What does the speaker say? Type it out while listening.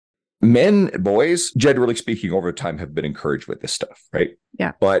Men, boys, generally speaking, over time have been encouraged with this stuff, right?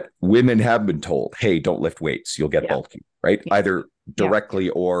 Yeah. But women have been told, hey, don't lift weights. You'll get bulky, right? Yeah. Either directly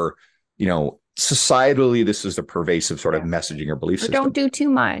or, societally, this is a pervasive sort of messaging or belief system. Don't do too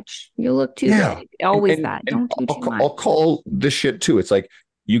much. You look too big. Always that. Don't do too much. I'll call this shit too. It's like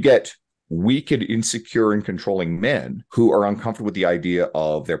you get weak and insecure and controlling men who are uncomfortable with the idea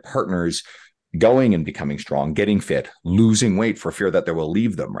of their partners going and becoming strong, getting fit, losing weight for fear that they will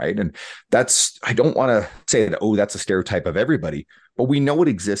leave them, right? And I don't want to say that, that's a stereotype of everybody, but we know it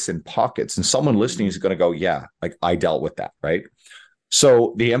exists in pockets. And someone listening is going to go, yeah, like I dealt with that, right?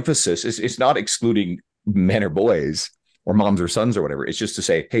 So the emphasis is it's not excluding men or boys or moms or sons or whatever. It's just to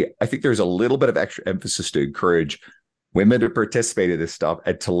say, hey, I think there's a little bit of extra emphasis to encourage women to participate in this stuff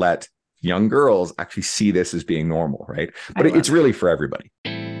and to let young girls actually see this as being normal, right? But it's really for everybody.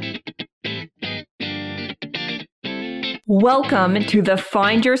 Welcome to the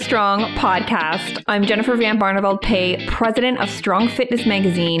Find Your Strong podcast. I'm Jennifer Van Barneveld Pay, president of Strong Fitness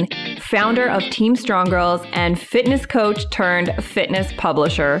Magazine, founder of Team Strong Girls, and fitness coach turned fitness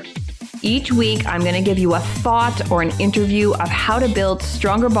publisher. Each week, I'm going to give you a thought or an interview of how to build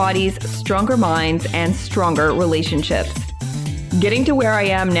stronger bodies, stronger minds, and stronger relationships. Getting to where I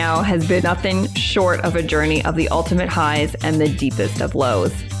am now has been nothing short of a journey of the ultimate highs and the deepest of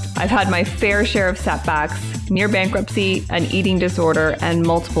lows. I've had my fair share of setbacks, near bankruptcy, an eating disorder, and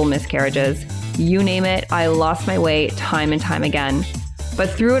multiple miscarriages. You name it, I lost my way time and time again. But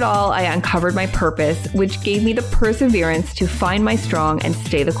through it all, I uncovered my purpose, which gave me the perseverance to find my strong and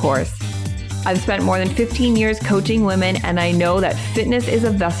stay the course. I've spent more than 15 years coaching women, and I know that fitness is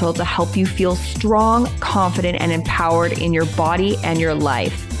a vessel to help you feel strong, confident, and empowered in your body and your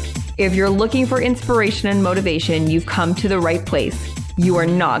life. If you're looking for inspiration and motivation, you've come to the right place. You are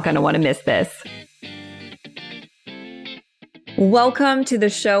not going to want to miss this. Welcome to the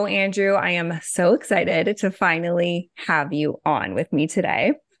show, Andrew. I am so excited to finally have you on with me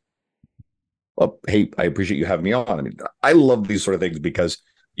today. Well, hey, I appreciate you having me on. I mean, I love these sort of things because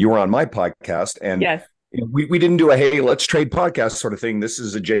you were on my podcast and yes. we didn't do a, hey, let's trade podcast sort of thing. This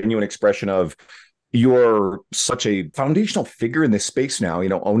is a genuine expression of you're such a foundational figure in this space now,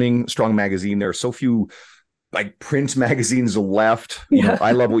 owning Strong Magazine. There are so few like print magazines left.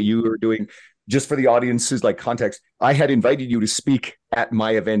 I love what you are doing. Just for the audience's like context, I had invited you to speak at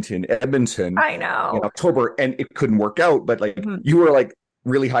my event in Edmonton. I know. In October, and it couldn't work out, but you were like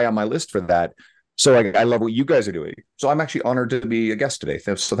really high on my list for that. So I love what you guys are doing. So I'm actually honored to be a guest today.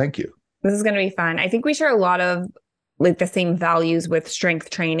 So thank you. This is going to be fun. I think we share a lot of like the same values with strength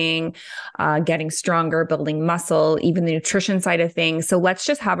training, getting stronger, building muscle, even the nutrition side of things. So let's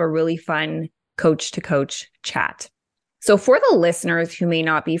just have a really fun coach to coach chat. So for the listeners who may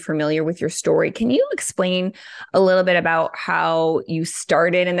not be familiar with your story, can you explain a little bit about how you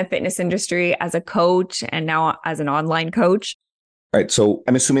started in the fitness industry as a coach and now as an online coach? All right. So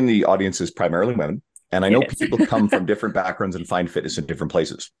I'm assuming the audience is primarily women, and I know people come from different backgrounds and find fitness in different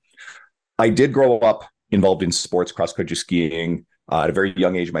places. I did grow up involved in sports, cross-country skiing. At a very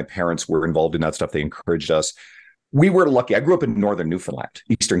young age, my parents were involved in that stuff. They encouraged us. We were lucky. I grew up in northern Newfoundland,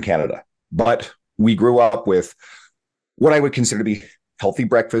 Eastern Canada, but we grew up with what I would consider to be healthy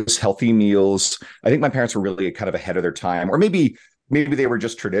breakfast, healthy meals. I think my parents were really kind of ahead of their time, or maybe they were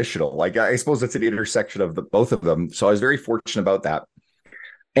just traditional. Like I suppose it's an intersection of both of them. So I was very fortunate about that.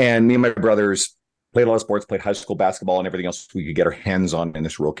 And me and my brothers played a lot of sports, played high school basketball and everything else we could get our hands on in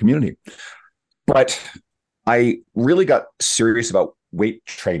this rural community. But I really got serious about weight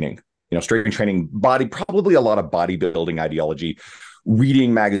training, strength training, probably a lot of bodybuilding ideology,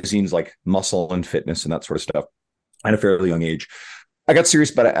 reading magazines like Muscle and Fitness and that sort of stuff at a fairly young age. I got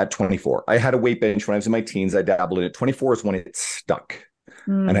serious about it at 24. I had a weight bench when I was in my teens. I dabbled in it. 24 is when it stuck.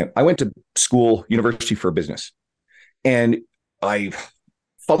 And I went to university for business. And I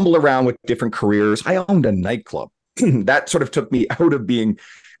fumbled around with different careers. I owned a nightclub. That sort of took me out of being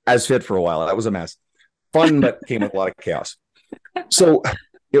as fit for a while. That was a mess. Fun, but came with a lot of chaos. So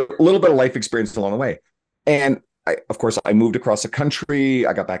a little bit of life experience along the way. And of course, I moved across the country.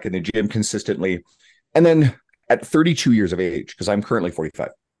 I got back in the gym consistently. And then at 32 years of age, because I'm currently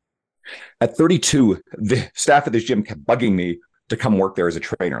 45, at 32, the staff at this gym kept bugging me to come work there as a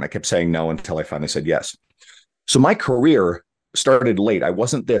trainer. And I kept saying no until I finally said yes. So my career started late. I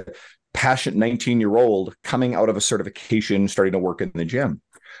wasn't the passionate 19-year-old coming out of a certification, starting to work in the gym.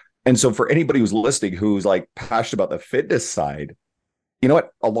 And so for anybody who's listening, who's like passionate about the fitness side, you know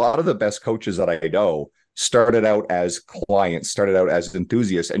what? A lot of the best coaches that I know started out as clients, started out as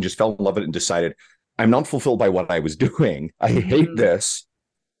enthusiasts, and just fell in love with it and decided, I'm not fulfilled by what I was doing. I hate this.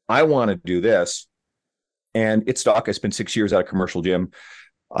 I want to do this. And it's stuck. I spent 6 years at a commercial gym.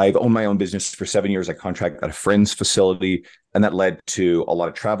 I've owned my own business for 7 years. I contract at a friend's facility, and that led to a lot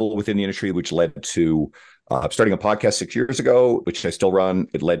of travel within the industry, which led to starting a podcast 6 years ago, which I still run.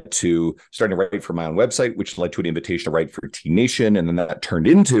 It led to starting to write for my own website, which led to an invitation to write for T Nation. And then that turned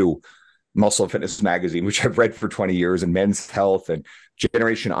into Muscle and Fitness Magazine, which I've read for 20 years, and Men's Health and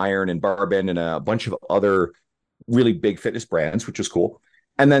Generation Iron and Barbend and a bunch of other really big fitness brands, which is cool.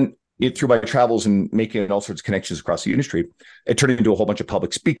 And then through my travels and making all sorts of connections across the industry, it turned into a whole bunch of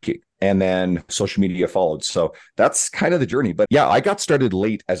public speaking, and then social media followed. So that's kind of the journey. But yeah, I got started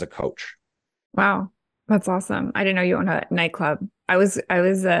late as a coach. Wow. That's awesome. I didn't know you owned a nightclub. I was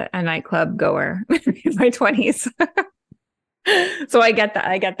a nightclub goer in my 20s. So I get that.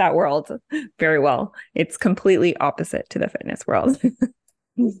 I get that world very well. It's completely opposite to the fitness world.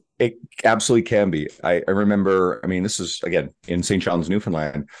 It absolutely can be. I remember, I mean, this is, again, in St. John's,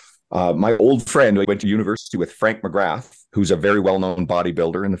 Newfoundland. My old friend, I went to university with Frank McGrath, who's a very well-known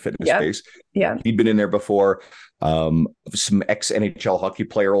bodybuilder in the fitness space. Yeah. He'd been in there before. Some ex-NHL hockey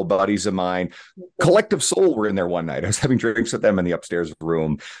player, old buddies of mine. Collective Soul were in there one night. I was having drinks with them in the upstairs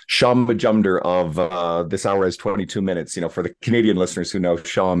room. Sham Majumdar of This Hour Has 22 Minutes. You know, for the Canadian listeners who know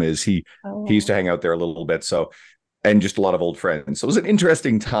Sham is, he used to hang out there a little bit. So, and just a lot of old friends. So it was an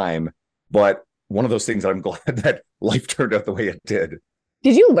interesting time, but one of those things that I'm glad that life turned out the way it did.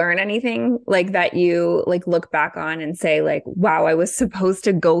 Did you learn anything like that you like look back on and say like, wow, I was supposed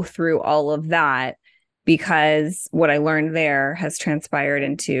to go through all of that because what I learned there has transpired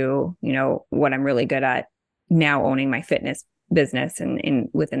into, you know, what I'm really good at now, owning my fitness business and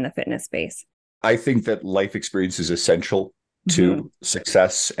within the fitness space? I think that life experience is essential to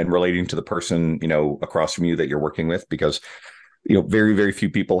success and relating to the person, you know, across from you that you're working with, because, you know, very, very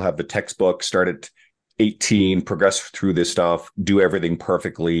few people have the textbook, start at 18, progress through this stuff, do everything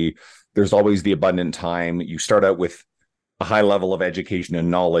perfectly. There's always the abundant time. You start out with a high level of education and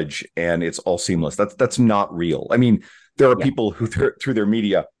knowledge, and it's all seamless. That's not real. I mean, there are people who through their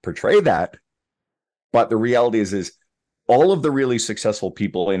media portray that, but the reality is all of the really successful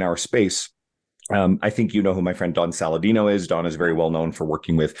people in our space. I think you know who my friend Don Saladino is. Don is very well known for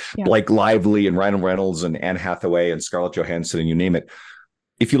working with Blake Lively and Ryan Reynolds and Anne Hathaway and Scarlett Johansson, and you name it.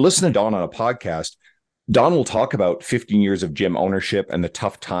 If you listen to Don on a podcast, Don will talk about 15 years of gym ownership and the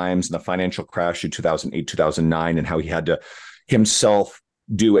tough times and the financial crash in 2008, 2009, and how he had to himself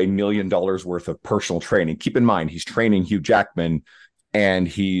do $1 million worth of personal training. Keep in mind, he's training Hugh Jackman and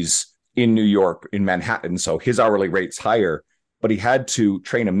he's in New York, in Manhattan. So his hourly rate's higher, but he had to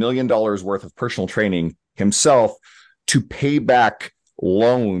train $1 million worth of personal training himself to pay back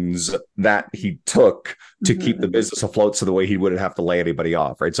loans that he took to keep the business afloat, so the way he wouldn't have to lay anybody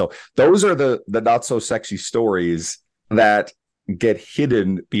off, right? So those are the not so sexy stories that get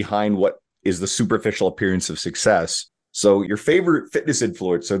hidden behind what is the superficial appearance of success. So your favorite fitness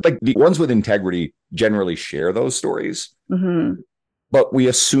influencer, like the ones with integrity, generally share those stories, but we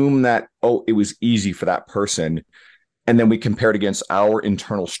assume that, oh, it was easy for that person. And then we compare it against our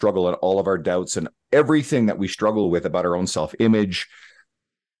internal struggle and all of our doubts and everything that we struggle with about our own self-image.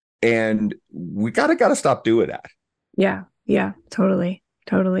 And we gotta stop doing that. Yeah, totally.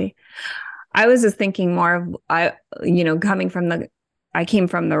 I was just thinking more of, I came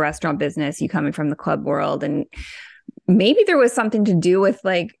from the restaurant business, you coming from the club world, and maybe there was something to do with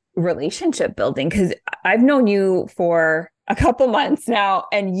like relationship building, because I've known you for a couple months now,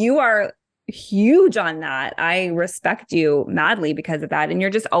 and you are huge on that. I respect you madly because of that. And you're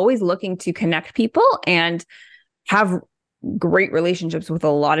just always looking to connect people and have great relationships with a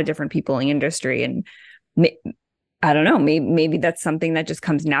lot of different people in the industry. And I don't know, maybe that's something that just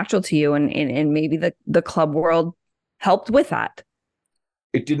comes natural to you, and maybe the club world helped with that.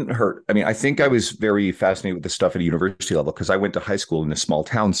 It didn't hurt. I mean, I think I was very fascinated with the stuff at a university level because I went to high school in a small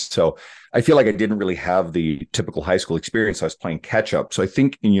town. So I feel like I didn't really have the typical high school experience. I was playing catch up. So I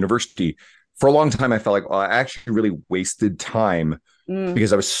think in university, for a long time, I felt like, well, I actually really wasted time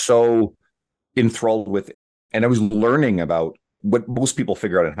because I was so enthralled with, and I was learning about what most people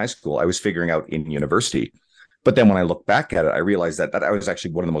figure out in high school, I was figuring out in university. But then when I look back at it, I realized that I was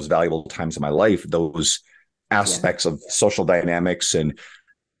actually one of the most valuable times of my life, those aspects of social dynamics. And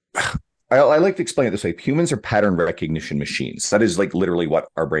I like to explain it this way. Humans are pattern recognition machines. That is like literally what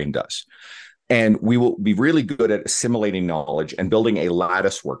our brain does. And we will be really good at assimilating knowledge and building a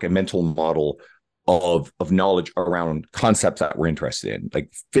lattice work, a mental model of knowledge around concepts that we're interested in.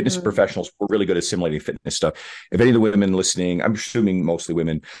 Like fitness professionals, we're really good at assimilating fitness stuff. If any of the women listening, I'm assuming mostly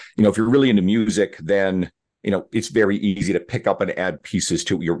women, you know, if you're really into music, then, you know, it's very easy to pick up and add pieces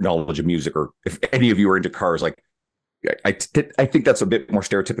to your knowledge of music. Or if any of you are into cars, like I think that's a bit more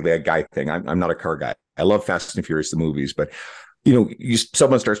stereotypically a guy thing. I'm not a car guy. I love Fast and Furious, the movies, but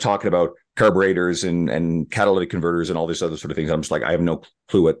someone starts talking about carburetors and catalytic converters and all this other sort of things. I'm just like, I have no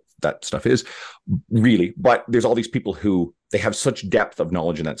clue what that stuff is really, but there's all these people who they have such depth of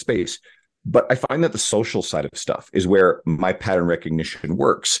knowledge in that space. But I find that the social side of stuff is where my pattern recognition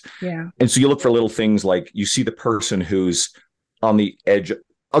works. Yeah. And so you look for little things like you see the person who's on the edge.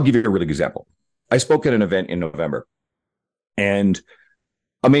 I'll give you a really good example. I spoke at an event in November, and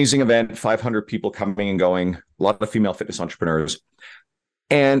amazing event, 500 people coming and going, a lot of female fitness entrepreneurs.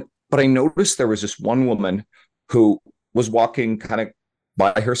 But I noticed there was this one woman who was walking kind of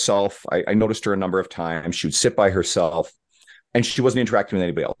by herself. I noticed her a number of times. She would sit by herself and she wasn't interacting with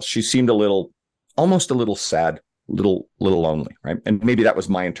anybody else. She seemed almost a little sad, little lonely, right? And maybe that was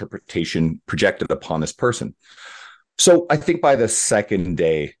my interpretation projected upon this person. So I think by the second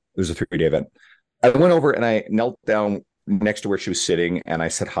day, it was a 3-day event, I went over and I knelt down next to where she was sitting and I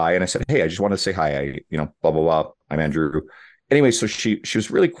said hi, and I said, hey, I just want to say hi. Blah, blah, blah. I'm Andrew. Anyway, so she was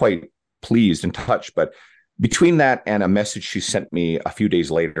really quite pleased and touched. But between that and a message she sent me a few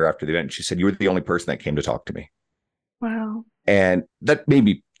days later after the event, she said, you were the only person that came to talk to me. Wow. And that made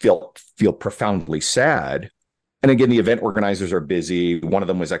me feel profoundly sad. And again, the event organizers are busy. One of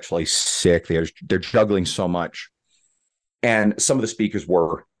them was actually sick. They're juggling so much. And some of the speakers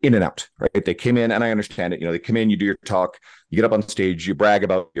were in and out, right? They came in, and I understand it. They come in, you do your talk, you get up on stage, you brag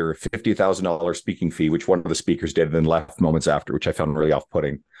about your $50,000 speaking fee, which one of the speakers did, and then left moments after, which I found really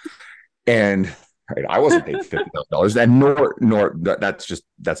off-putting. And right, I wasn't paid $50,000, and nor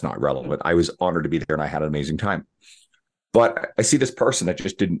that's not relevant. I was honored to be there, and I had an amazing time. But I see this person that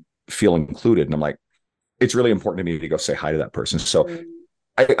just didn't feel included, and I'm like, it's really important to me to go say hi to that person. So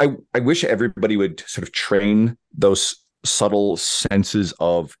I wish everybody would sort of train those subtle senses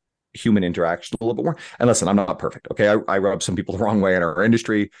of human interaction a little bit more. And listen, I'm not perfect. Okay. I rub some people the wrong way in our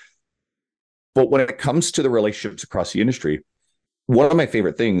industry. But when it comes to the relationships across the industry, one of my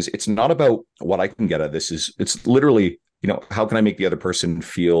favorite things, it's not about what I can get out of this. It's literally, how can I make the other person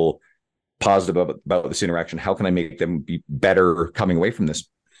feel positive about this interaction? How can I make them be better coming away from this?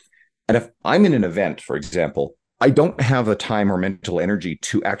 And if I'm in an event, for example, I don't have the time or mental energy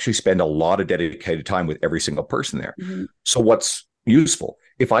to actually spend a lot of dedicated time with every single person there. Mm-hmm. So what's useful?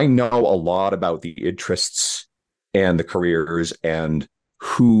 If I know a lot about the interests and the careers and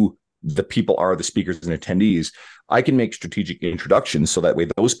who the people are, the speakers and attendees, I can make strategic introductions so that way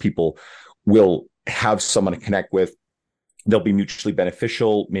those people will have someone to connect with. They'll be mutually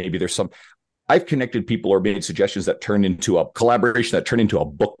beneficial. Maybe I've connected people or made suggestions that turned into a collaboration that turned into a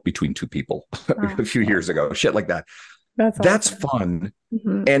book between two people a few years ago, shit like that. That's fun.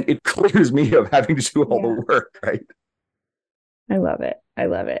 Mm-hmm. And it clears me of having to do all the work, right? I love it.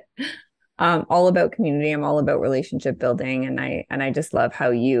 All about community. I'm all about relationship building. And I just love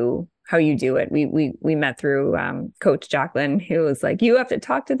how you do it. We met through Coach Jacqueline, who was like, you have to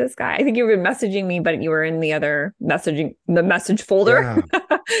talk to this guy. I think you were messaging me, but you were in the other message folder. Yeah.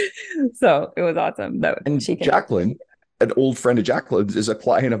 So it was awesome. Jacqueline, an old friend of Jacqueline's, is a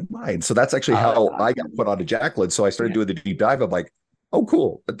client of mine. So that's actually how awesome. I got put onto Jacqueline. So I started doing the deep dive. I'm like, oh,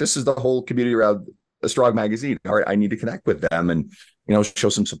 cool. But this is the whole community around A Strong Magazine. All right, I need to connect with them and, show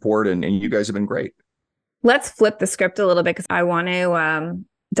some support. And you guys have been great. Let's flip the script a little bit, because I want to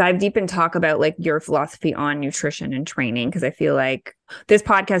dive deep and talk about like your philosophy on nutrition and training, because I feel like this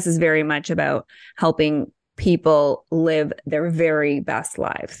podcast is very much about helping people live their very best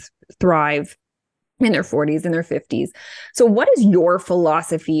lives, thrive in their 40s and their 50s. So what is your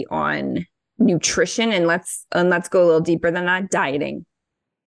philosophy on nutrition? And let's go a little deeper than that, dieting.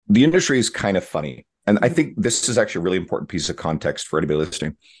 The industry is kind of funny. And I think this is actually a really important piece of context for anybody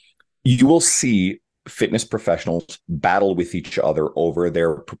listening. You will see fitness professionals battle with each other over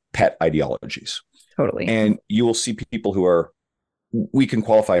their pet ideologies. Totally. And you will see people who we can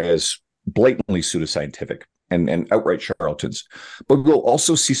qualify as blatantly pseudoscientific and outright charlatans. But we'll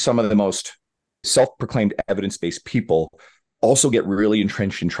also see some of the most self-proclaimed evidence-based people also get really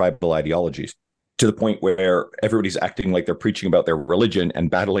entrenched in tribal ideologies, to the point where everybody's acting like they're preaching about their religion and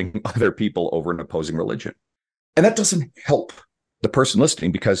battling other people over an opposing religion. And that doesn't help the person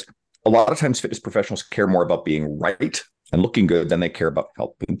listening, because a lot of times fitness professionals care more about being right and looking good than they care about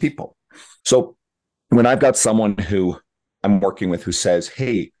helping people. So when I've got someone who I'm working with who says,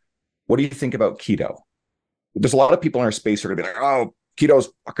 hey, what do you think about keto? There's a lot of people in our space who are going to be like, oh,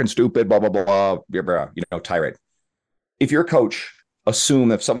 keto's fucking stupid, blah, blah, blah, blah, tirade. If you're a coach,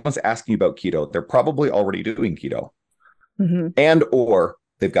 assume if someone's asking you about keto, they're probably already doing keto. Mm-hmm. And or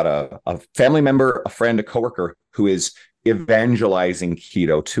they've got a family member, a friend, a coworker who is evangelizing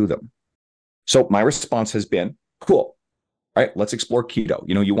keto to them. So my response has been, cool. All right, let's explore keto.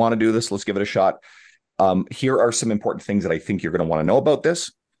 You want to do this, let's give it a shot. Here are some important things that I think you're going to want to know about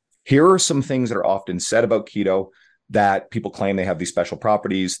this. Here are some things that are often said about keto that people claim they have these special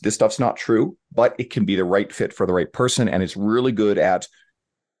properties. This stuff's not true, but it can be the right fit for the right person. And it's really good at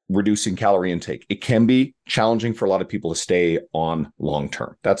reducing calorie intake. It can be challenging for a lot of people to stay on long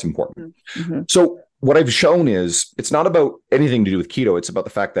term. That's important. Mm-hmm. So what I've shown is it's not about anything to do with keto. It's about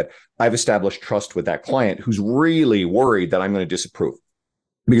the fact that I've established trust with that client who's really worried that I'm going to disapprove.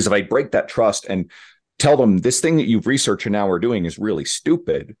 Because if I break that trust and tell them this thing that you've researched and now are doing is really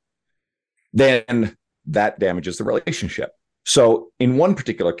stupid, then that damages the relationship. So in one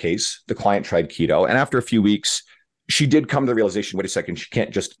particular case, the client tried keto, and after a few weeks, she did come to the realization, wait a second, she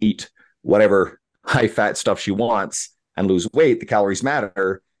can't just eat whatever high-fat stuff she wants and lose weight. The calories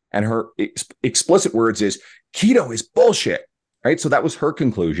matter. And her explicit words is, keto is bullshit, right? So that was her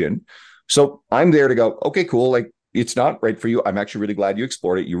conclusion. So I'm there to go, okay, cool. Like, it's not right for you. I'm actually really glad you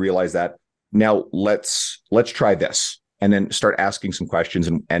explored it. You realize that. Now let's try this, and then start asking some questions.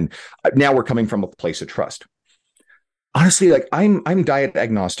 And now we're coming from a place of trust. Honestly, like I'm diet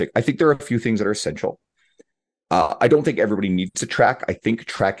agnostic. I think there are a few things that are essential. I don't think everybody needs to track. I think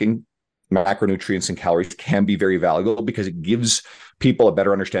tracking macronutrients and calories can be very valuable because it gives people a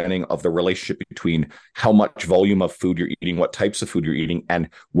better understanding of the relationship between how much volume of food you're eating, what types of food you're eating, and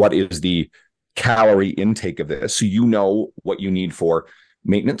what is the calorie intake of this. So you know what you need for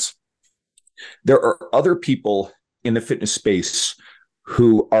maintenance. There are other people in the fitness space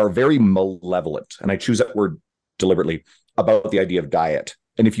who are very malevolent, and I choose that word deliberately, about the idea of diet.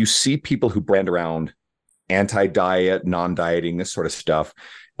 And if you see people who brand around anti-diet, non-dieting, this sort of stuff,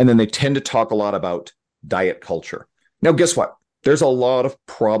 and then they tend to talk a lot about diet culture. Now, guess what? There's a lot of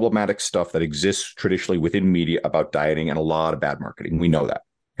problematic stuff that exists traditionally within media about dieting and a lot of bad marketing. We know that.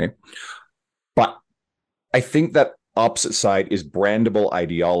 Okay. But I think that opposite side is brandable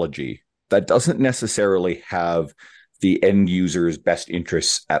ideology that doesn't necessarily have the end user's best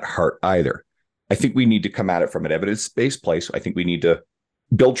interests at heart either. I think we need to come at it from an evidence-based place. I think we need to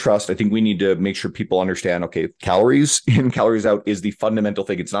build trust. I think we need to make sure people understand, okay, calories in, calories out is the fundamental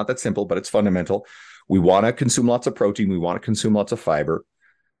thing. It's not that simple, but it's fundamental. We want to consume lots of protein. We want to consume lots of fiber.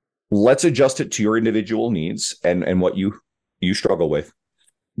 Let's adjust it to your individual needs and what you struggle with.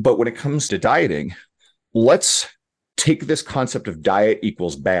 But when it comes to dieting, let's take this concept of diet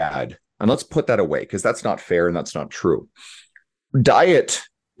equals bad and let's put that away, because that's not fair and that's not true. Diet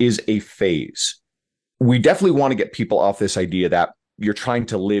is a phase. We definitely want to get people off this idea that you're trying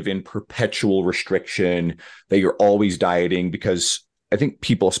to live in perpetual restriction, that you're always dieting, because I think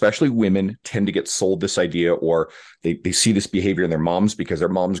people, especially women, tend to get sold this idea, or they see this behavior in their moms because their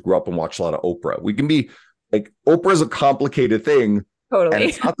moms grew up and watched a lot of Oprah. We can be like, Oprah is a complicated thing. Totally. And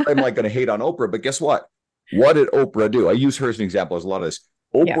it's not that I'm like going to hate on Oprah, but guess what? What did Oprah do? I use her as an example. There's a lot of this.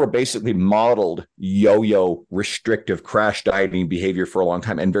 Oprah basically modeled yo-yo restrictive crash dieting behavior for a long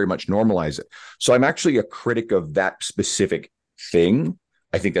time and very much normalized it. So I'm actually a critic of that specific thing.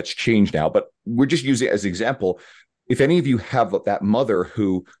 I think that's changed now, but we're just using it as an example. If any of you have that mother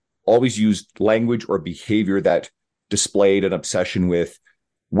who always used language or behavior that displayed an obsession with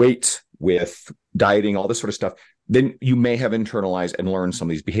weight, with dieting, all this sort of stuff, then you may have internalized and learned some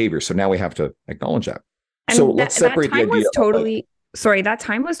of these behaviors. So now we have to acknowledge that. And so let's separate the idea. That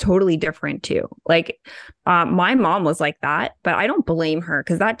time was totally different too. Like my mom was like that, but I don't blame her,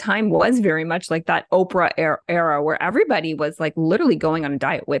 because that time was very much like that Oprah era where everybody was like literally going on a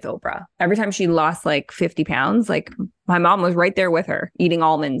diet with Oprah. Every time she lost like 50 pounds, like my mom was right there with her, eating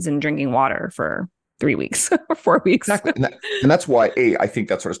almonds and drinking water for 3 weeks or 4 weeks. Exactly. And that's why I think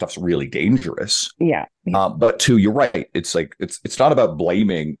that sort of stuff's really dangerous. Yeah. But two, you're right. It's like, it's not about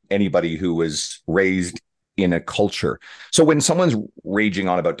blaming anybody who was raised in a culture. So when someone's raging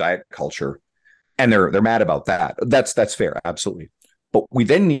on about diet culture and they're mad about that, that's fair. Absolutely. But we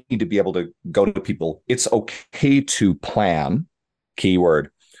then need to be able to go to people. It's okay to plan,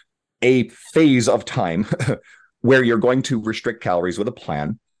 keyword, a phase of time where you're going to restrict calories with a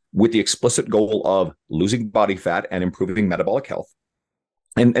plan, with the explicit goal of losing body fat and improving metabolic health.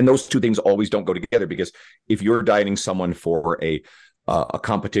 And those two things always don't go together, because if you're dieting someone for a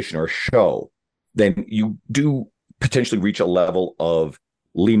competition or a show, then you do potentially reach a level of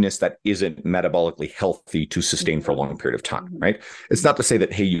leanness that isn't metabolically healthy to sustain for a long period of time, right? It's not to say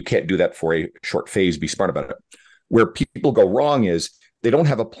that, hey, you can't do that for a short phase, be smart about it. Where people go wrong is they don't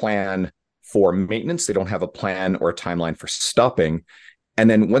have a plan for maintenance. They don't have a plan or a timeline for stopping. And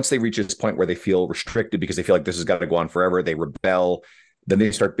then once they reach this point where they feel restricted because they feel like this has got to go on forever, they rebel. Then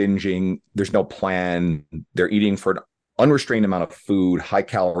they start binging. There's no plan. They're eating for an unrestrained amount of food, high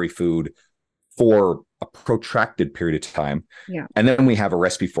calorie food, for a protracted period of time. Yeah. And then we have a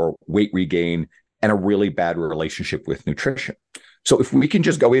recipe for weight regain and a really bad relationship with nutrition. So if we can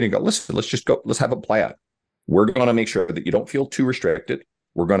just go in and go, listen, let's have a plan. We're going to make sure that you don't feel too restricted.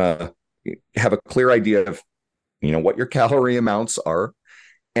 We're going to have a clear idea of, what your calorie amounts are.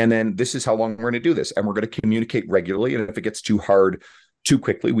 And then this is how long we're going to do this. And we're going to communicate regularly. And if it gets too hard too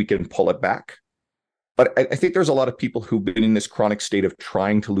quickly, we can pull it back. But I think there's a lot of people who've been in this chronic state of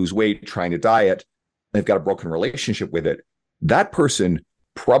trying to lose weight, trying to diet. They've got a broken relationship with it. That person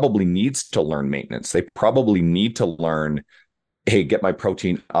probably needs to learn maintenance. They probably need to learn, hey, get my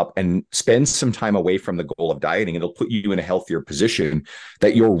protein up and spend some time away from the goal of dieting. It'll put you in a healthier position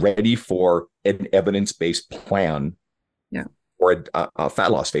that you're ready for an evidence-based plan or a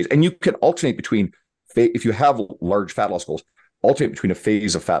fat loss phase. And you can alternate between, if you have large fat loss goals, alternate between a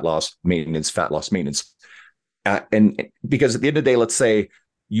phase of fat loss maintenance. And because at the end of the day, let's say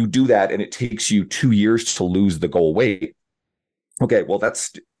you do that and it takes you 2 years to lose the goal weight. Okay, well,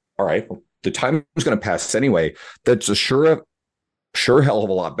 that's all right. Well, the time is going to pass anyway. That's a sure hell of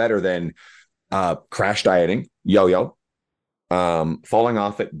a lot better than crash dieting, yo-yo, falling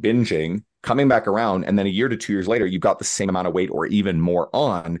off it, binging, coming back around, and then a year to 2 years later, you've got the same amount of weight or even more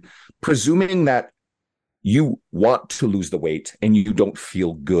on, presuming that you want to lose the weight and you don't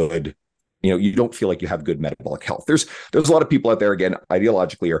feel good. You don't feel like you have good metabolic health. There's a lot of people out there, again,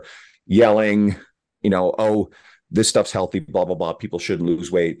 ideologically are yelling, oh, this stuff's healthy, blah, blah, blah. People should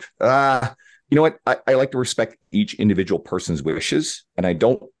lose weight. You know what? I like to respect each individual person's wishes. And I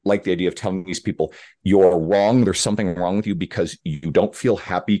don't like the idea of telling these people you're wrong. There's something wrong with you because you don't feel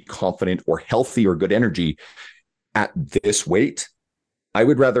happy, confident, or healthy or good energy at this weight. I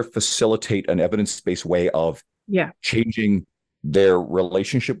would rather facilitate an evidence-based way of changing their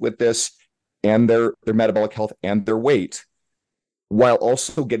relationship with this and their metabolic health and their weight, while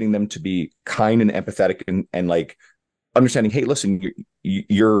also getting them to be kind and empathetic and like understanding, hey, listen,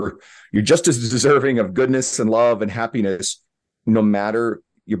 you're just as deserving of goodness and love and happiness, no matter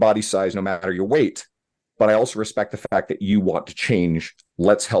your body size, no matter your weight. But I also respect the fact that you want to change.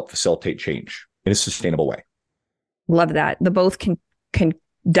 Let's help facilitate change in a sustainable way. Love that. The both can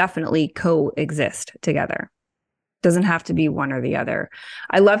definitely coexist together. Doesn't have to be one or the other.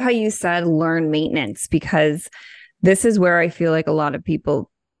 I love how you said learn maintenance, because this is where I feel like a lot of people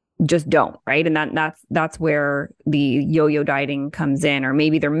just don't, right? And that's where the yo-yo dieting comes in, or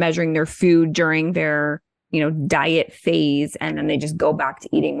maybe they're measuring their food during their, diet phase, and then they just go back to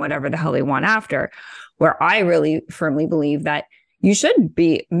eating whatever the hell they want after. Where I really firmly believe that you should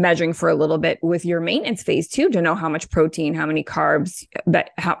be measuring for a little bit with your maintenance phase too, to know how much protein, how many carbs,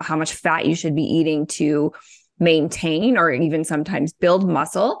 but how much fat you should be eating to maintain or even sometimes build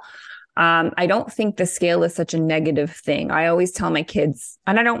muscle. I don't think the scale is such a negative thing. I always tell my kids,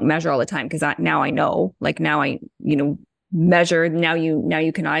 and I don't measure all the time because now I know, like now I, measure, now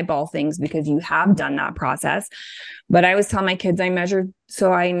you can eyeball things because you have done that process. But I always tell my kids I measure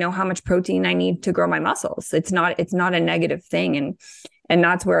so I know how much protein I need to grow my muscles. It's not a negative thing. And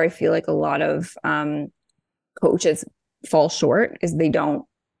that's where I feel like a lot of coaches fall short, is they don't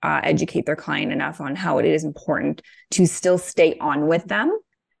educate their client enough on how it is important to still stay on with them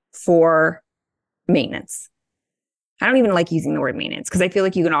for maintenance. I don't even like using the word maintenance because I feel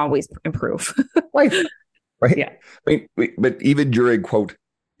like you can always improve. Right. Yeah. But even during, quote,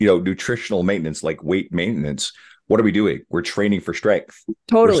 nutritional maintenance, like weight maintenance, what are we doing? We're training for strength.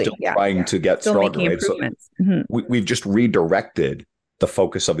 Totally. We're still trying to get still stronger. Making right? So we've just redirected the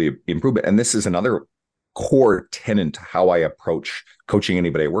focus of the improvement. And this is another core tenet to how I approach coaching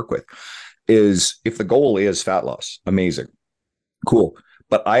anybody I work with, is if the goal is fat loss, amazing, cool.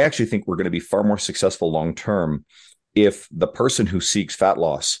 But I actually think we're going to be far more successful long-term if the person who seeks fat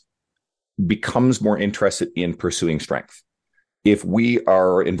loss becomes more interested in pursuing strength. If we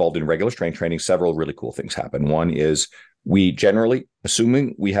are involved in regular strength training, several really cool things happen. One is we generally,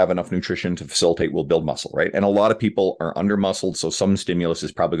 assuming we have enough nutrition to facilitate, will build muscle, right? And a lot of people are under-muscled, so some stimulus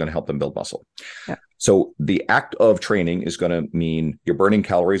is probably going to help them build muscle. Yeah. So the act of training is going to mean you're burning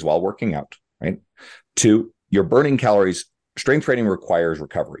calories while working out, right? 2, you're burning calories. Strength training requires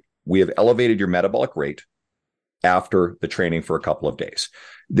recovery. We have elevated your metabolic rate after the training for a couple of days.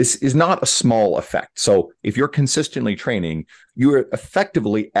 This is not a small effect. So if you're consistently training, you're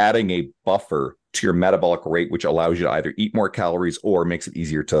effectively adding a buffer to your metabolic rate, which allows you to either eat more calories or makes it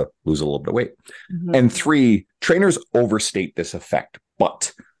easier to lose a little bit of weight. Mm-hmm. And 3, trainers overstate this effect,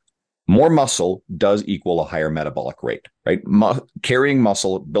 but more muscle does equal a higher metabolic rate, right? Carrying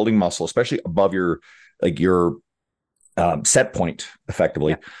muscle, building muscle, especially above your set point,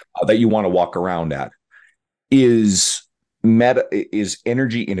 effectively, that you want to walk around at, is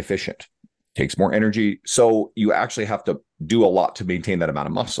energy inefficient. Takes more energy, so you actually have to do a lot to maintain that amount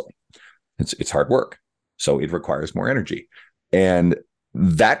of muscle. It's hard work. So it requires more energy. And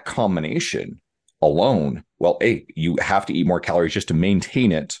that combination alone, well, you have to eat more calories just to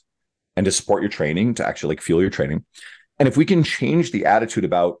maintain it and to support your training, to actually like fuel your training. And if we can change the attitude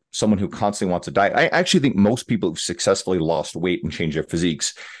about someone who constantly wants to diet, I actually think most people who've successfully lost weight and changed their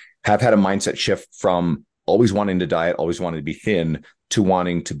physiques have had a mindset shift from always wanting to diet, always wanting to be thin, to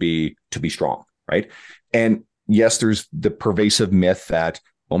wanting to be strong, right? And yes, there's the pervasive myth that,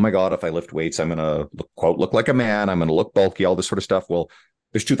 oh my God, if I lift weights, I'm going to look like a man. I'm going to look bulky, all this sort of stuff. Well,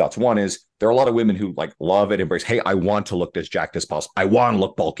 there's two thoughts. One is there are a lot of women who like love it, embrace, hey, I want to look as jacked as possible. I want to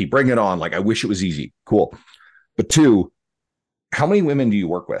look bulky. Bring it on. Like, I wish it was easy. Cool. But two, how many women do you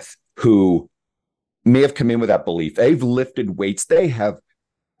work with who may have come in with that belief? They've lifted weights. They have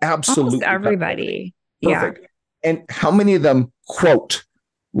absolutely almost everybody. Perfect. Yeah. And how many of them, quote,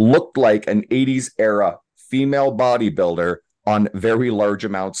 looked like an 80s era female bodybuilder on very large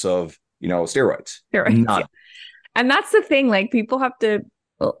amounts of, steroids? None. Yeah. And that's the thing, like people have to,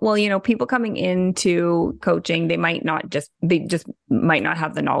 people coming into coaching, they just might not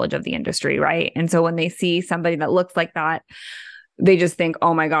have the knowledge of the industry, right? And so when they see somebody that looks like that, they just think,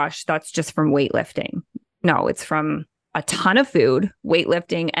 oh my gosh, that's just from weightlifting. No, it's from a ton of food,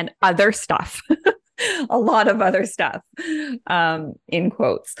 weightlifting, and other stuff. A lot of other stuff, in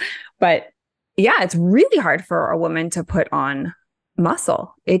quotes. But yeah, it's really hard for a woman to put on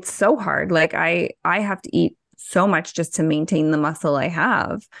muscle. It's so hard. Like I have to eat so much just to maintain the muscle I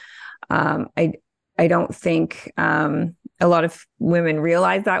have. I don't think a lot of women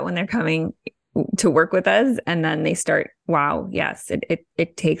realize that when they're coming to work with us, and then they start, wow, yes,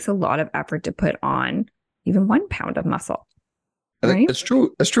 it takes a lot of effort to put on even 1 pound of muscle. Right? That's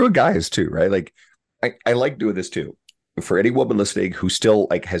true. That's true of guys too, right? Like I like doing this too. For any woman listening who still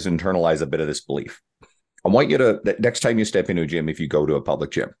like has internalized a bit of this belief, I want you to, that next time you step into a gym, if you go to a public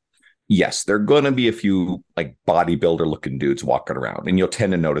gym, yes, there are going to be a few like bodybuilder looking dudes walking around, and you'll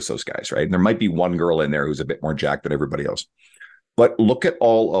tend to notice those guys, right? And there might be one girl in there who's a bit more jacked than everybody else. But look at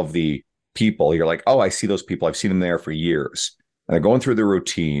all of the people. You're like, oh, I see those people. I've seen them there for years. And they're going through the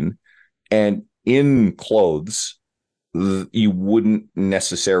routine, and in clothes, you wouldn't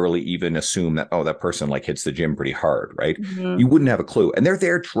necessarily even assume that, oh, that person like hits the gym pretty hard, right? Mm-hmm. You wouldn't have a clue. And they're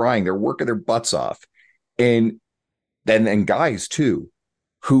there trying, they're working their butts off. And then guys too,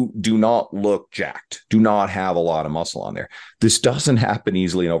 who do not look jacked, do not have a lot of muscle on there. This doesn't happen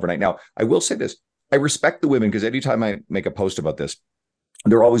easily and overnight. Now, I will say this. I respect the women, because anytime I make a post about this,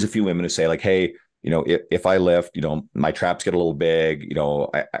 there are always a few women who say like, hey, if I lift, my traps get a little big,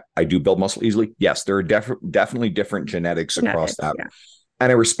 I do build muscle easily. Yes, there are definitely different genetics across that. Yeah.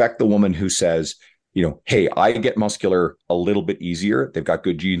 And I respect the woman who says, hey, I get muscular a little bit easier. They've got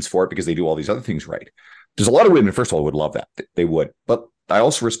good genes for it because they do all these other things right. There's a lot of women, first of all, would love that. They would. But I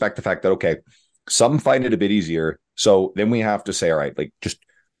also respect the fact that, okay, some find it a bit easier. So then we have to say, all right, like just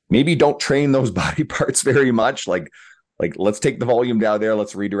maybe don't train those body parts very much. Like let's take the volume down there.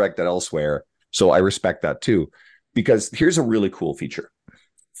 Let's redirect that elsewhere. So I respect that too, because here's a really cool feature.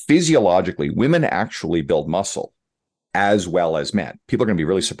 Physiologically, women actually build muscle as well as men. People are going to be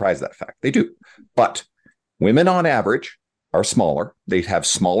really surprised at that fact. They do. But women on average are smaller. They have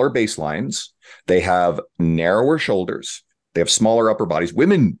smaller baselines. They have narrower shoulders. They have smaller upper bodies.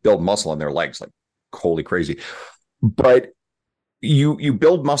 Women build muscle on their legs, like holy crazy. But you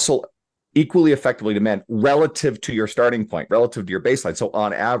build muscle equally effectively to men relative to your starting point, relative to your baseline. So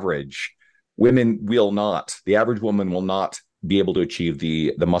on average, the average woman will not be able to achieve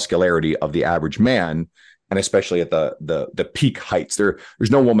the muscularity of the average man. And especially at the peak heights,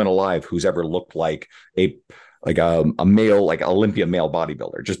 there's no woman alive who's ever looked like a male, like Olympia male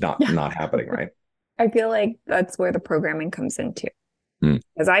bodybuilder. Just not happening, right? I feel like that's where the programming comes into.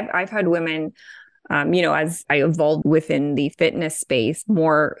 Because I've had women, as I evolved within the fitness space,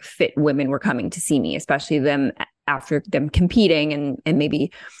 more fit women were coming to see me, especially them after them competing and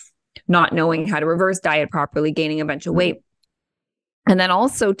maybe not knowing how to reverse diet properly, gaining a bunch of weight. And then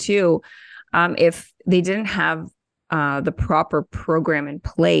also too, if they didn't have the proper program in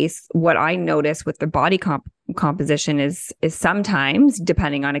place, what I noticed with their body composition is sometimes,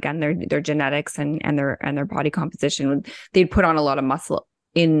 depending on, again, their genetics and their body composition, they'd put on a lot of muscle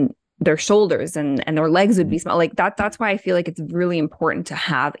in their shoulders and their legs would be small. Like that's why I feel like it's really important to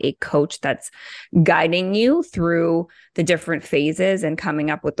have a coach that's guiding you through the different phases and coming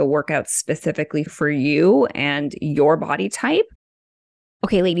up with the workouts specifically for you and your body type.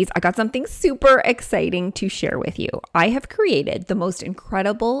 Okay, ladies, I got something super exciting to share with you. I have created the most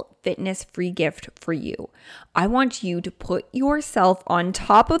incredible fitness free gift for you. I want you to put yourself on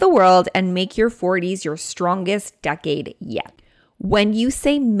top of the world and make your 40s your strongest decade yet. When you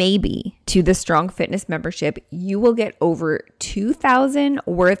say maybe to the Strong Fitness membership, you will get over $2,000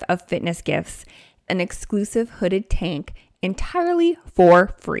 worth of fitness gifts, an exclusive hooded tank entirely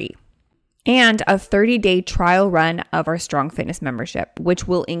for free, and a 30-day trial run of our Strong Fitness membership, which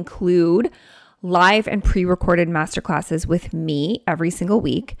will include live and pre-recorded masterclasses with me every single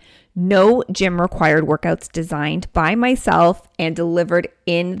week, no gym required workouts designed by myself and delivered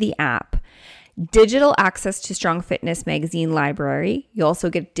in the app, digital access to Strong Fitness magazine library. You also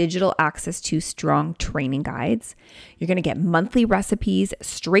get digital access to Strong training guides. You're going to get monthly recipes,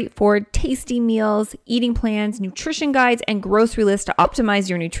 straightforward, tasty meals, eating plans, nutrition guides, and grocery lists to optimize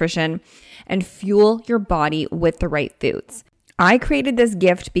your nutrition and fuel your body with the right foods. I created this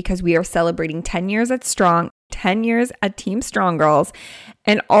gift because we are celebrating 10 years at Strong, 10 years at Team Strong Girls,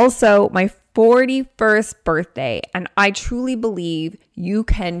 and also my 41st birthday. And I truly believe you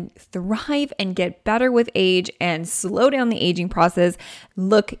can thrive and get better with age and slow down the aging process,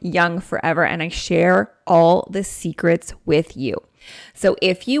 look young forever. And I share all the secrets with you. So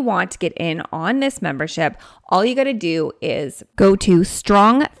if you want to get in on this membership, all you got to do is go to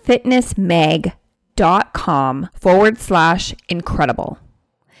strongfitnessmag.com/incredible.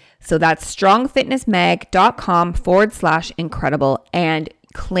 So that's strongfitnessmag.com/incredible and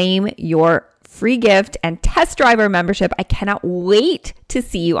claim your free gift and test drive our membership. I cannot wait to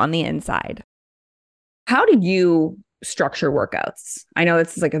see you on the inside. How do you structure workouts? I know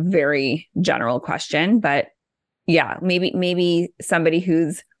this is like a very general question, but yeah, maybe somebody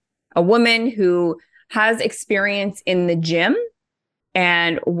who's a woman who has experience in the gym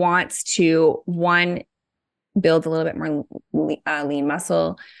and wants to, one, build a little bit more lean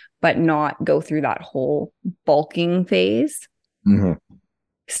muscle, but not go through that whole bulking phase. Mm-hmm.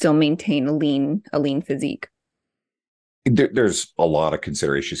 Still maintain a lean physique. There's a lot of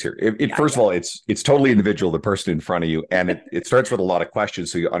considerations here. First of all, it's totally individual, the person in front of you. And it starts with a lot of questions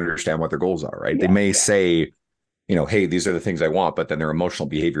so you understand what their goals are, right? They may say, hey, these are the things I want, but then their emotional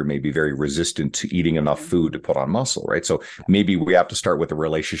behavior may be very resistant to eating enough food to put on muscle, right? So maybe we have to start with a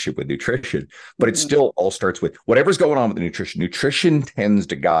relationship with nutrition, but it still all starts with whatever's going on with the nutrition. Nutrition tends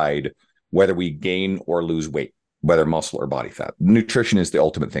to guide whether we gain or lose weight, whether muscle or body fat. Nutrition is the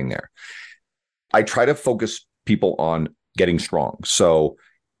ultimate thing there. I try to focus people on getting strong. So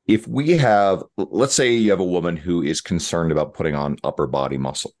if we have, let's say you have a woman who is concerned about putting on upper body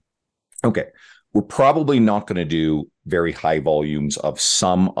muscle. Okay. We're probably not going to do very high volumes of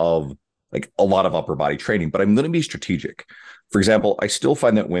like a lot of upper body training, but I'm going to be strategic. For example, I still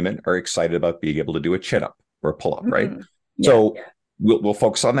find that women are excited about being able to do a chin up or a pull up, right? So we'll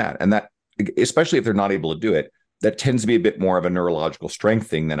focus on that. And that, especially if they're not able to do it, that tends to be a bit more of a neurological strength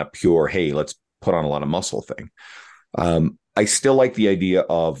thing than a pure, hey, let's put on a lot of muscle thing. I still like the idea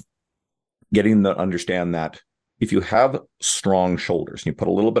of getting them to understand that if you have strong shoulders and you put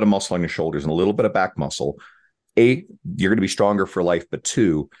a little bit of muscle on your shoulders and a little bit of back muscle, A, you're going to be stronger for life, but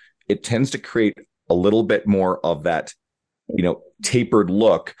two, it tends to create a little bit more of that, tapered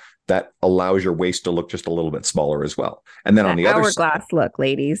look that allows your waist to look just a little bit smaller as well. And then on the other side, hourglass look,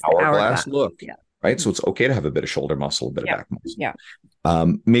 ladies. Hourglass look. Yeah. Right. So it's okay to have a bit of shoulder muscle, a bit of back muscle. Yeah.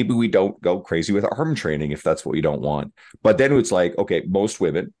 Maybe we don't go crazy with arm training if that's what you don't want. But then it's like, okay, most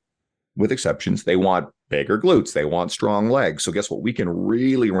women, with exceptions, they want bigger glutes. They want strong legs. So guess what? We can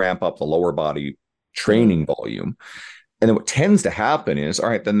really ramp up the lower body training volume. And then what tends to happen is, all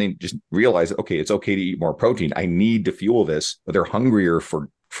right, then they just realize, okay, it's okay to eat more protein. I need to fuel this, but they're hungrier for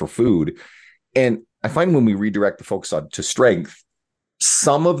food. And I find when we redirect the focus to strength,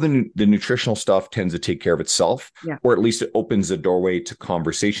 some of the nutritional stuff tends to take care of itself, or at least it opens the doorway to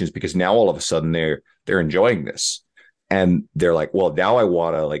conversations, because now all of a sudden they're enjoying this. And they're like, well, now I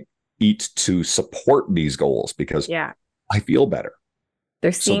want to eat to support these goals because I feel better.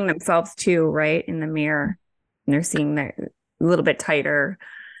 They're seeing themselves too, right? In the mirror. And they're seeing that a little bit tighter,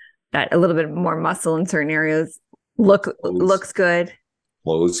 that a little bit more muscle in certain areas looks good.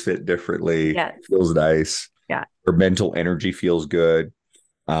 Clothes fit differently. Feels nice. Your mental energy feels good.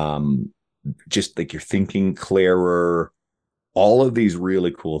 Just like you're thinking clearer. All of these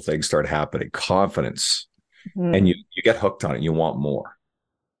really cool things start happening. Confidence. And you get hooked on it. You want more.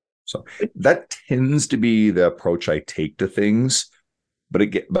 So that tends to be the approach I take to things. But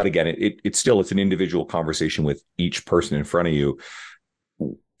again, it's an individual conversation with each person in front of you.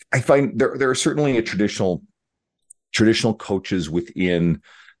 I find there are certainly a traditional coaches within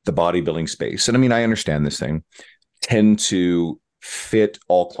the bodybuilding space. And I mean, I understand this thing, tend to fit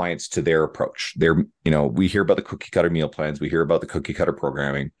all clients to their approach. We hear about the cookie cutter meal plans. We hear about the cookie cutter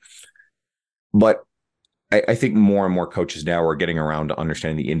programming. But I think more and more coaches now are getting around to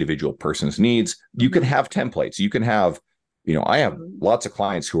understanding the individual person's needs. You can have templates. You can have I have lots of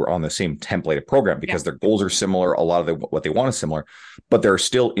clients who are on the same templated program because their goals are similar. A lot of what they want is similar, but there are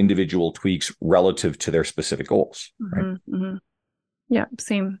still individual tweaks relative to their specific goals. Right? Yeah,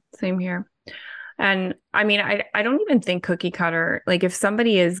 same here. And I mean, I don't even think cookie cutter, like if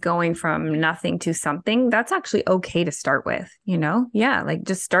somebody is going from nothing to something, that's actually okay to start with, Yeah. Like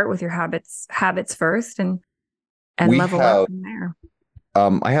just start with your habits first and level up from there.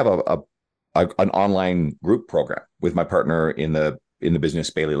 I have an online group program with my partner in the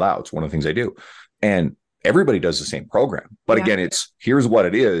business, Bailey Lau. It's one of the things I do. And everybody does the same program. But again, here's what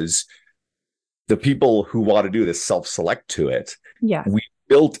it is. The people who want to do this self-select to it. Yeah. We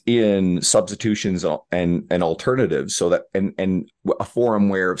built in substitutions and alternatives so that and a forum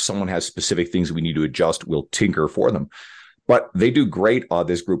where if someone has specific things we need to adjust, we'll tinker for them. But they do great on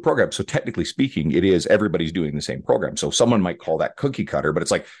this group program. So technically speaking, it is everybody's doing the same program. So someone might call that cookie cutter, but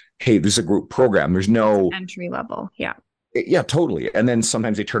it's like, hey, this is a group program. There's no entry level. Yeah. Yeah, totally. And then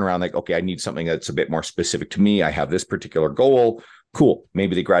sometimes they turn around like, okay, I need something that's a bit more specific to me. I have this particular goal. Cool.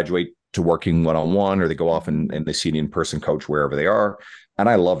 Maybe they graduate to working one-on-one or they go off and they see an in-person coach wherever they are. And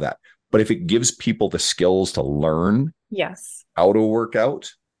I love that. But if it gives people the skills to learn how to work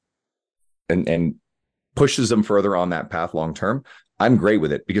out and pushes them further on that path long-term, I'm great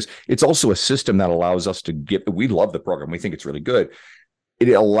with it because it's also a system that allows us to we love the program. We think it's really good. It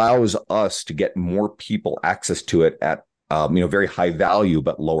allows us to get more people access to it at, very high value,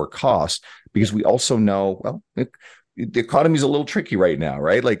 but lower cost because we also know, well, the economy is a little tricky right now,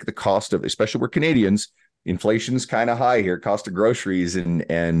 right? Like the cost of, especially we're Canadians, inflation's kind of high here. Cost of groceries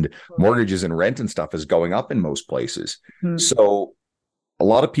and mortgages and rent and stuff is going up in most places. So a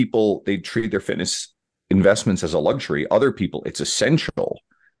lot of people, they treat their fitness investments as a luxury. Other people, it's essential,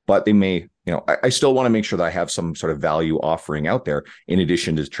 but they may, I still want to make sure that I have some sort of value offering out there in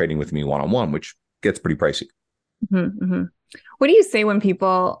addition to trading with me one-on-one, which gets pretty pricey. What do you say when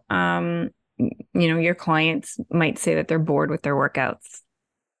people, your clients might say that they're bored with their workouts?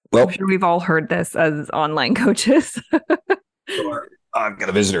 Well, I'm sure we've all heard this as online coaches. Sure. I've got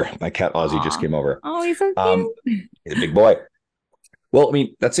a visitor. My cat Ozzy just came over. Oh, he's so cute. He's a big boy. Well, I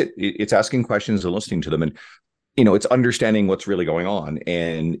mean, that's it. It's asking questions and listening to them. And, it's understanding what's really going on.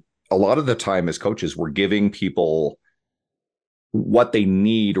 And a lot of the time as coaches, we're giving people what they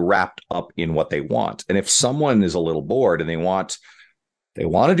need wrapped up in what they want. And if someone is a little bored and they want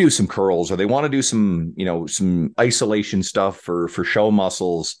to do some curls or they want to do some, some isolation stuff for show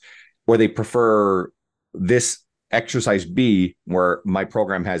muscles, or they prefer this exercise B where my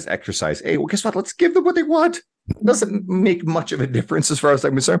program has exercise A, well, guess what? Let's give them what they want. It doesn't make much of a difference as far as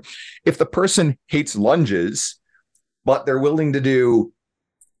I'm concerned. If the person hates lunges, but they're willing to do,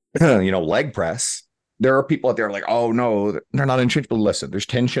 leg press, there are people out there like, oh no, they're not interested. But listen, there's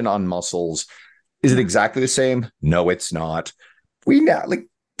tension on muscles. Is it exactly the same? No, it's not.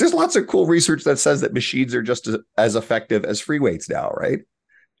 There's lots of cool research that says that machines are just as effective as free weights now, right?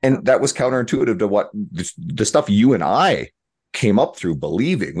 And that was counterintuitive to what the stuff you and I came up through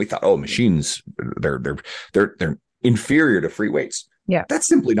believing. We thought, oh, machines, they're inferior to free weights. Yeah. That's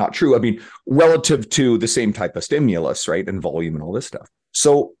simply not true. I mean, relative to the same type of stimulus, right? And volume and all this stuff.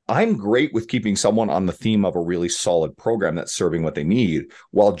 So I'm great with keeping someone on the theme of a really solid program that's serving what they need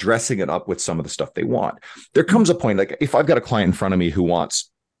while dressing it up with some of the stuff they want. There comes a point, like if I've got a client in front of me who wants,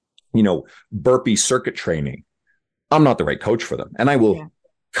 burpee circuit training, I'm not the right coach for them. And I will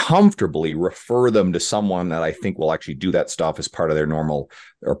comfortably refer them to someone that I think will actually do that stuff as part of their normal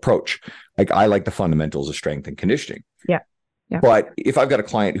approach. Like I like the fundamentals of strength and conditioning. Yeah. But if I've got a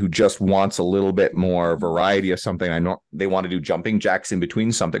client who just wants a little bit more variety of something, I know they want to do jumping jacks in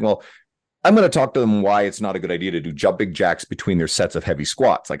between something. Well, I'm going to talk to them why it's not a good idea to do jumping jacks between their sets of heavy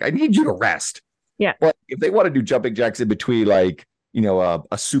squats. Like I need you to rest. Yeah. But if they want to do jumping jacks in between, like,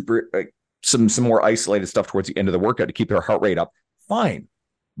 a super, some more isolated stuff towards the end of the workout to keep their heart rate up, fine.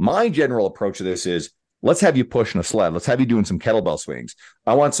 My general approach to this is let's have you pushing a sled. Let's have you doing some kettlebell swings.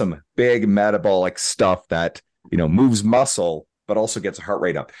 I want some big metabolic stuff that, moves muscle, but also gets a heart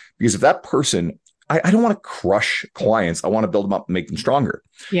rate up. Because if that person, I don't want to crush clients. I want to build them up and make them stronger.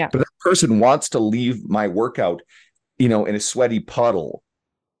 Yeah. But if that person wants to leave my workout, in a sweaty puddle,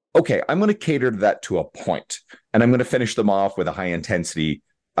 okay, I'm going to cater to that to a point, and I'm going to finish them off with a high intensity,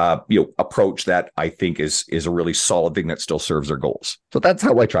 approach that I think is a really solid thing that still serves their goals. So that's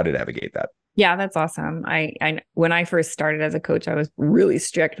how I try to navigate that. Yeah, that's awesome. I when I first started as a coach, I was really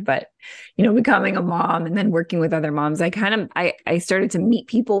strict, but becoming a mom and then working with other moms, I started to meet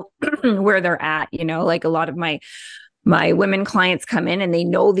people where they're at, like a lot of my my women clients come in and they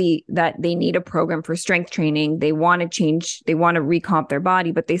know that they need a program for strength training. They want to change, they want to recomp their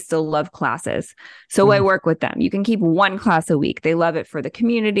body, but they still love classes. So I work with them. You can keep one class a week. They love it for the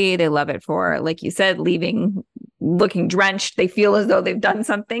community. They love it for, like you said, leaving looking drenched. They feel as though they've done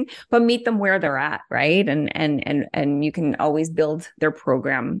something, but meet them where they're at, right? And you can always build their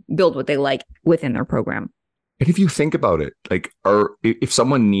program, build what they like within their program. And if you think about it, like, if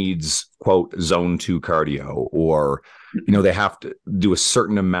someone needs, quote, zone 2 cardio, or, they have to do a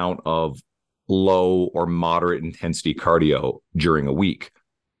certain amount of low or moderate intensity cardio during a week,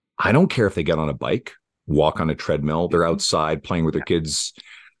 I don't care if they get on a bike, walk on a treadmill, they're outside playing with their kids,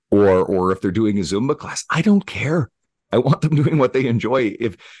 or if they're doing a Zumba class. I don't care. I want them doing what they enjoy.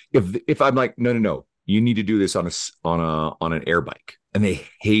 If I'm like, no, you need to do this on an air bike, and they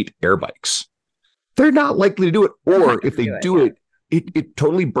hate air bikes, they're not likely to do it. Or if they do it, it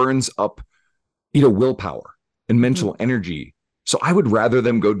totally burns up, willpower and mental energy. So I would rather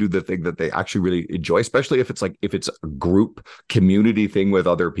them go do the thing that they actually really enjoy, especially if it's a group community thing with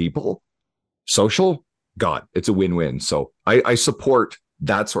other people, social. God, it's a win-win. So I support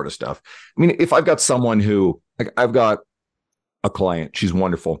that sort of stuff. I mean, if I've got someone who, like, I've got a client, she's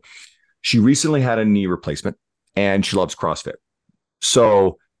wonderful. She recently had a knee replacement and she loves CrossFit.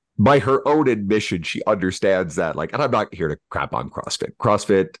 So by her own admission, she understands that, like, and I'm not here to crap on CrossFit.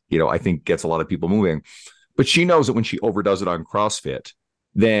 CrossFit, I think gets a lot of people moving, but she knows that when she overdoes it on CrossFit,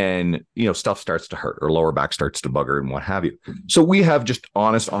 then, stuff starts to hurt, or lower back starts to bugger and what have you. So we have just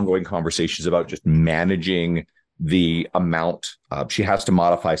honest, ongoing conversations about just managing the amount. She has to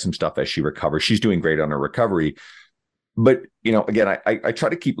modify some stuff as she recovers. She's doing great on her recovery. But, again, I try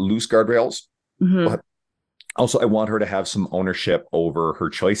to keep loose guardrails, but also I want her to have some ownership over her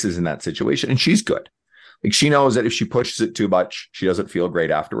choices in that situation. And she's good. Like, she knows that if she pushes it too much, she doesn't feel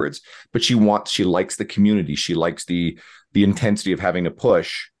great afterwards, but she likes the community. She likes the intensity of having to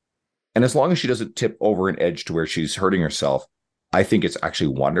push. And as long as she doesn't tip over an edge to where she's hurting herself, I think it's actually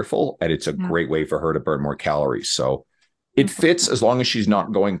wonderful. And it's a great way for her to burn more calories. So it fits as long as she's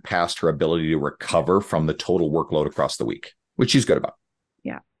not going past her ability to recover from the total workload across the week, which she's good about.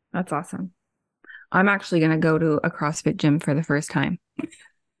 Yeah, that's awesome. I'm actually going to go to a CrossFit gym for the first time.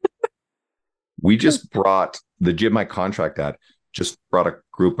 We just brought the gym I contract at, just brought a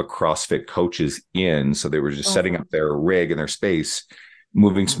group of CrossFit coaches in. So they were just setting up their rig and their space,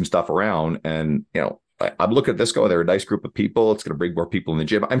 moving some stuff around. And, I'm looking at this go, they're a nice group of people. It's going to bring more people in the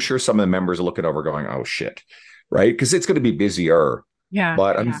gym. I'm sure some of the members are looking over going, oh shit. Right. Because it's going to be busier. Yeah.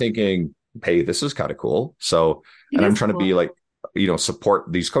 But I'm thinking, hey, this is kind of cool. So, and I'm trying to be like,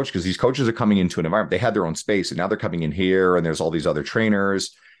 support these coaches, because these coaches are coming into an environment. They had their own space and now they're coming in here and there's all these other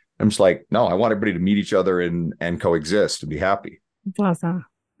trainers. I'm just like, no, I want everybody to meet each other and coexist and be happy. That's awesome.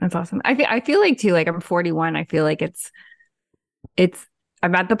 That's awesome. I feel like too, like, I'm 41. I feel like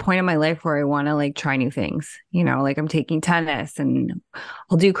I'm at the point in my life where I want to, like, try new things, like I'm taking tennis and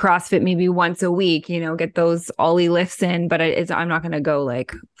I'll do CrossFit maybe once a week, get those Ollie lifts in, but I'm not going to go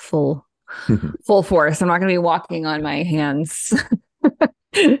like full force. I'm not going to be walking on my hands.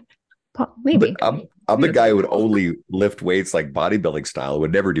 Maybe. But I'm the guy who would only lift weights like bodybuilding style,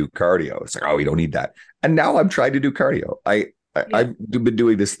 would never do cardio. It's like, oh, we don't need that. And now I'm trying to do cardio. I've been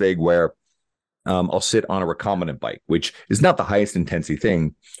doing this thing where I'll sit on a recombinant bike, which is not the highest intensity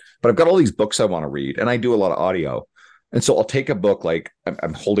thing, but I've got all these books I want to read, and I do a lot of audio. And so I'll take a book, like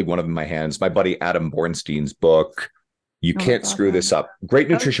I'm holding one of them in my hands, my buddy Adam Bornstein's book, You Can't Screw This Up. Great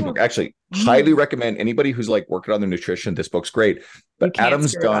nutrition book. Actually, highly recommend anybody who's like working on their nutrition. This book's great. But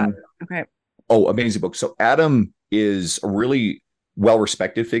Adam's done. Okay. Oh, amazing book. So Adam is a really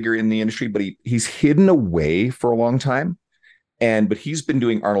well-respected figure in the industry, but he's hidden away for a long time. But he's been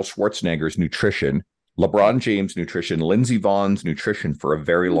doing Arnold Schwarzenegger's nutrition, LeBron James' nutrition, Lindsey Vohn's nutrition for a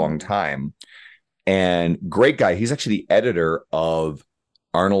very long time. And great guy. He's actually the editor of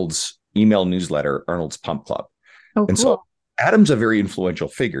Arnold's email newsletter, Arnold's Pump Club. Oh, and cool. so Adam's a very influential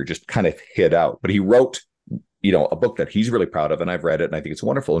figure, just kind of hid out. But he wrote, a book that he's really proud of, and I've read it, and I think it's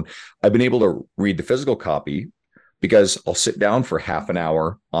wonderful. And I've been able to read the physical copy because I'll sit down for half an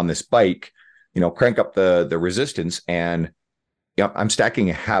hour on this bike, crank up the resistance, and I'm stacking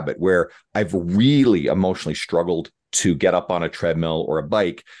a habit where I've really emotionally struggled to get up on a treadmill or a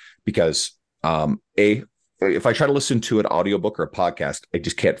bike because if I try to listen to an audiobook or a podcast, I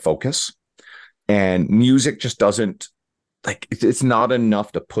just can't focus. And music just doesn't, like, it's not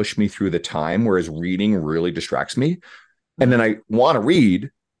enough to push me through the time, whereas reading really distracts me. And then I want to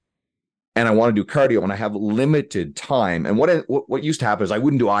read and I want to do cardio and I have limited time. And what used to happen is I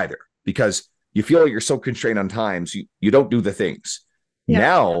wouldn't do either because you feel like you're so constrained on times, you don't do the things.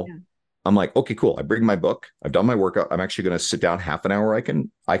 Now I'm like, okay, cool. I bring my book. I've done my workout. I'm actually going to sit down half an hour. I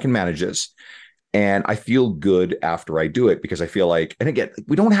can manage this. And I feel good after I do it because I feel like, and again,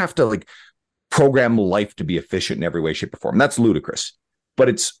 we don't have to like program life to be efficient in every way, shape, or form. That's ludicrous. But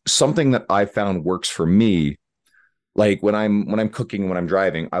it's something that I found works for me. Like when I'm cooking, when I'm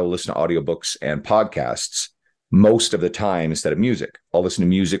driving, I will listen to audiobooks and podcasts most of the time instead of music. I'll listen to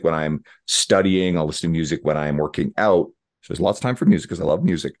music when I'm studying. I'll listen to music when I'm working out. So there's lots of time for music because I love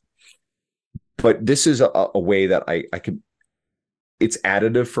music. But this is a way that I can, it's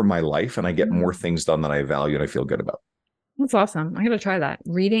additive for my life and I get more things done that I value and I feel good about. That's awesome. I got to try that.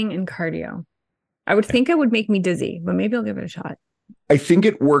 Reading and cardio. I would think it would make me dizzy, but maybe I'll give it a shot. I think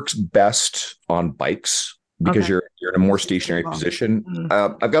it works best on bikes because you're in a more stationary position.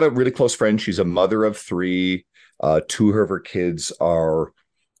 I've got a really close friend. She's a mother of 3. 2 of her kids are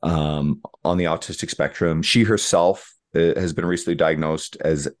on the autistic spectrum. She herself has been recently diagnosed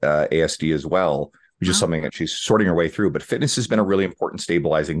as ASD as well, which is something that she's sorting her way through. But fitness has been a really important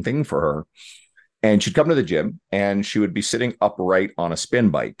stabilizing thing for her. And she'd come to the gym and she would be sitting upright on a spin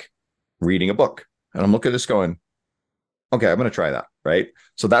bike, reading a book. And I'm looking at this going, okay, I'm going to try that. Right.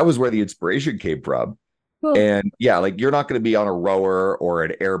 So that was where the inspiration came from. Cool. And yeah, like you're not going to be on a rower or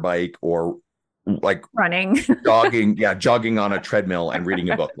an air bike or like running, jogging on a treadmill and reading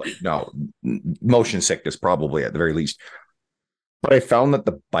a book. Like, no, motion sickness probably at the very least. But I found that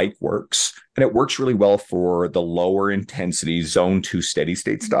the bike works and it works really well for the lower intensity zone 2 steady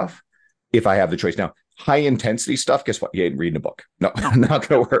state stuff. If I have the choice now, high intensity stuff, guess what? You ain't reading a book. No, not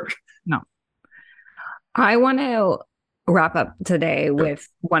going to work. No. I want to wrap up today with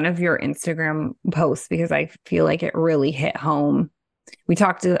one of your Instagram posts because I feel like it really hit home. We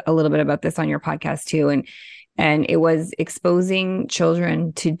talked a little bit about this on your podcast too. And it was exposing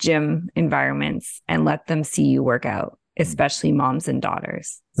children to gym environments and let them see you work out, especially moms and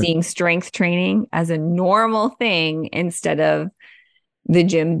daughters, seeing strength training as a normal thing instead of the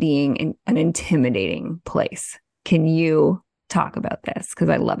gym being an intimidating place. Can you talk about this? Because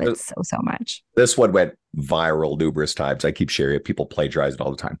I love it so much. This one went viral numerous times. I keep sharing it. People plagiarize it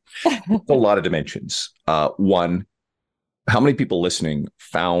all the time. A lot of dimensions. One, how many people listening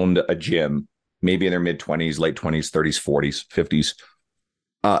found a gym, maybe in their mid-20s, late 20s, 30s, 40s,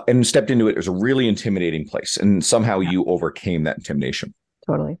 50s, and stepped into it? It was a really intimidating place. And somehow you overcame that intimidation.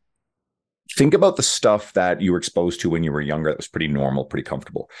 Totally. Think about the stuff that you were exposed to when you were younger that was pretty normal, pretty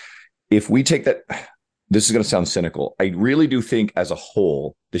comfortable. If we take that, this is going to sound cynical. I really do think as a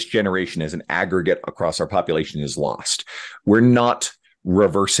whole, this generation as an aggregate across our population is lost. We're not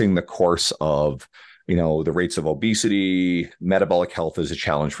reversing the course of, the rates of obesity. Metabolic health is a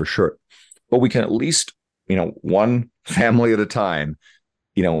challenge for sure. But we can at least, one family at a time,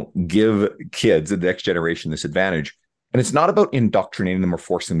 give kids, the next generation, this advantage. And it's not about indoctrinating them or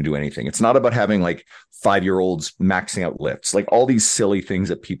forcing them to do anything. It's not about having like 5-year-olds maxing out lifts, like all these silly things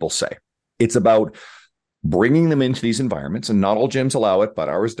that people say. It's about bringing them into these environments, and not all gyms allow it, but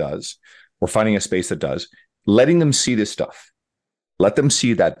ours does. We're finding a space that does, letting them see this stuff. Let them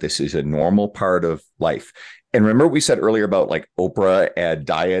see that this is a normal part of life. And remember we said earlier about like Oprah and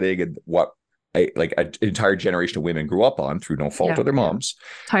dieting and what an entire generation of women grew up on through no fault of their moms.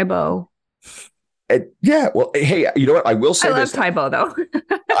 Tae Bo. Well, hey, you know what? I will say I love Tae Bo though.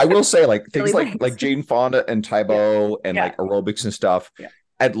 I will say like things like Jane Fonda and Tae Bo and like aerobics and stuff. Yeah.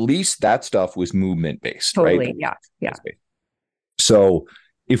 At least that stuff was movement based, totally, right? Yeah. So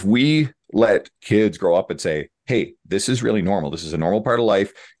if we let kids grow up and say, hey, this is really normal. This is a normal part of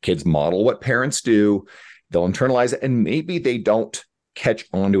life. Kids model what parents do. They'll internalize it. And maybe they don't catch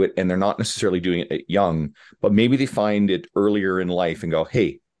onto it and they're not necessarily doing it young, but maybe they find it earlier in life and go,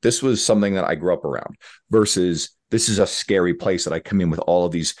 hey, this was something that I grew up around versus this is a scary place that I come in with all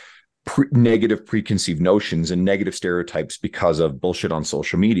of these negative preconceived notions and negative stereotypes because of bullshit on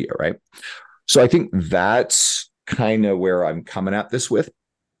social media, right? So I think that's kind of where I'm coming at this with.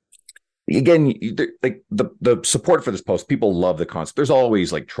 Again, like the support for this post, people love the concept. There's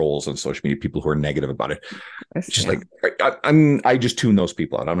always like trolls on social media, people who are negative about it. It's just like I just tune those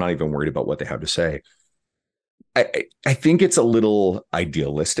people out. I'm not even worried about what they have to say. I think it's a little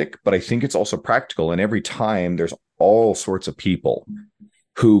idealistic, but I think it's also practical. And every time there's all sorts of people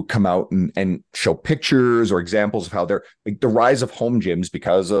who come out and show pictures or examples of how they're like the rise of home gyms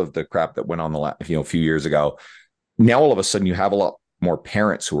because of the crap that went on a few years ago. Now all of a sudden you have a lot more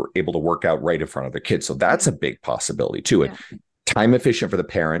parents who are able to work out right in front of their kids. So that's a big possibility too. And time efficient for the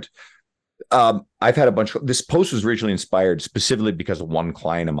parent. I've had this post was originally inspired specifically because of one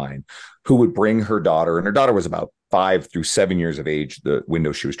client of mine who would bring her daughter, and her daughter was about 5 through 7 years of age, the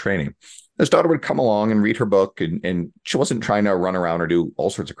window she was training. his daughter would come along and read her book, and she wasn't trying to run around or do all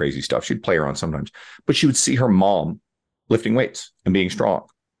sorts of crazy stuff. She'd play around sometimes, but she would see her mom lifting weights and being strong,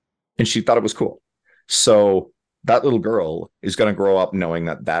 and she thought it was cool. So that little girl is going to grow up knowing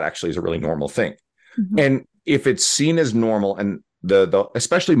that that actually is a really normal thing. Mm-hmm. And if it's seen as normal, and the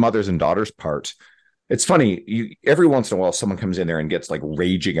especially mothers and daughters part, it's funny, every once in a while someone comes in there and gets like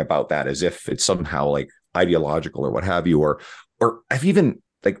raging about that as if it's somehow like ideological or what have you, or I've even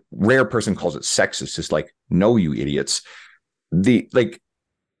like rare person calls it sexist. It's like, no, you idiots. The like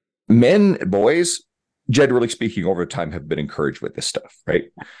men, boys, generally speaking, over time have been encouraged with this stuff,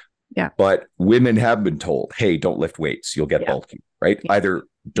 right? Yeah. But women have been told, hey, don't lift weights, you'll get bulky, right? Yeah. Either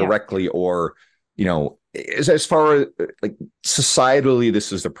directly or, you know, as far as like societally,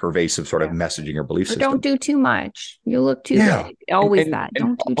 this is the pervasive sort of messaging or belief system. Don't do too much. You look too big. Always that.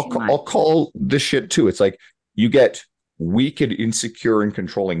 Don't do too much. I'll call this shit too. It's like you get weak and insecure and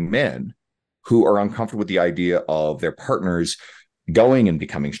controlling men who are uncomfortable with the idea of their partners going and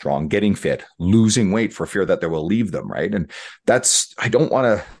becoming strong, getting fit, losing weight for fear that they will leave them, right? And that's, I don't want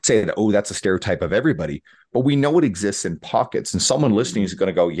to say that, oh, that's a stereotype of everybody, but we know it exists in pockets, and someone listening is going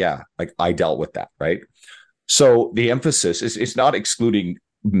to go, yeah, like I dealt with that, right? So the emphasis is, it's not excluding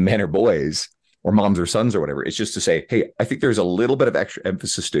men or boys or moms or sons or whatever. It's just to say, hey, I think there's a little bit of extra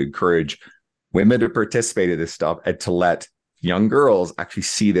emphasis to encourage women to participate in this stuff and to let young girls actually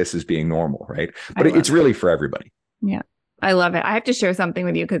see this as being normal, right? But it's really for everybody. Yeah. I love it. I have to share something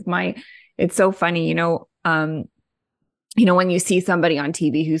with you because it's so funny, you know, when you see somebody on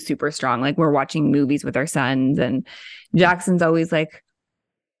TV who's super strong, like we're watching movies with our sons, and Jackson's always like,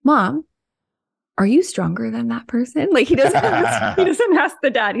 Mom, are you stronger than that person? Like he doesn't ask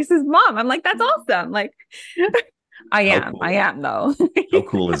the dad. He says, Mom. I'm like, that's awesome. Like I am though. How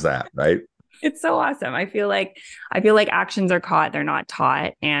cool is that? Right. It's so awesome. I feel like actions are caught, they're not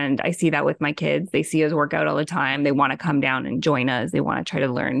taught. And I see that with my kids. They see us work out all the time. They want to come down and join us. They want to try to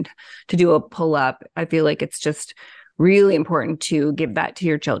learn to do a pull up. I feel like it's just really important to give that to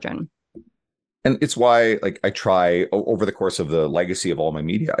your children. And it's why, like, I try over the course of the legacy of all my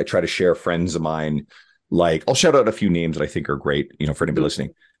media, I try to share friends of mine. Like, I'll shout out a few names that I think are great, you know, for anybody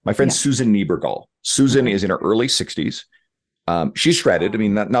listening. My friend Susan Niebergall. Susan is in her early 60s. She's shredded. I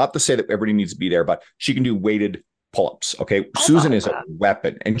mean, not to say that everybody needs to be there, but she can do weighted pull-ups. Okay. Susan is a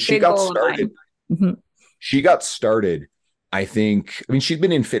weapon, and she got started. Mm-hmm. She got started. I mean, she'd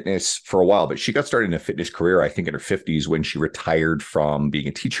been in fitness for a while, but she got started in a fitness career, I think in her 50s, when she retired from being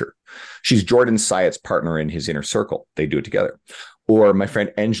a teacher. She's Jordan Syatt's partner in his inner circle. They do it together. Or my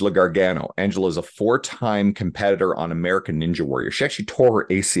friend, Angela Gargano. Angela is a 4-time competitor on American Ninja Warrior. She actually tore her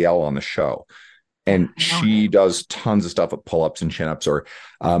ACL on the show. And she does tons of stuff at pull-ups and chin-ups. Or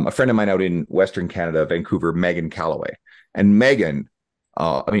a friend of mine out in Western Canada, Vancouver, Megan Calloway. And Megan,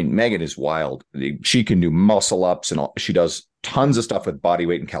 Megan is wild. She can do muscle ups, and she does tons of stuff with body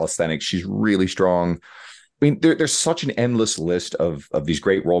weight and calisthenics. She's really strong. I mean, there's such an endless list of these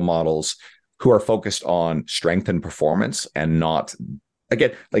great role models who are focused on strength and performance, and not,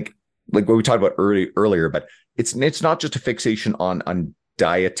 again, like what we talked about earlier, but it's not just a fixation on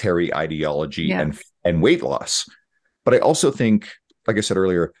dietary ideology and weight loss. But I also think, like I said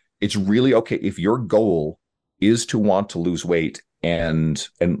earlier, it's really okay if your goal is to want to lose weight and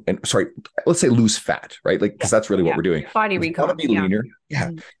sorry, let's say lose fat, right? Like, because that's really what we're doing. Body recon. Want to be leaner.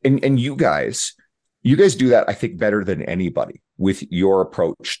 Yeah. And you guys do that, I think, better than anybody with your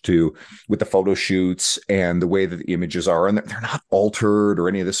approach with the photo shoots and the way that the images are, and they're not altered or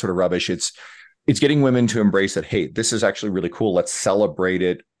any of this sort of rubbish. It's getting women to embrace that, hey, this is actually really cool. Let's celebrate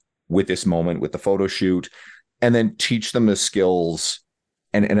it with this moment, with the photo shoot, and then teach them the skills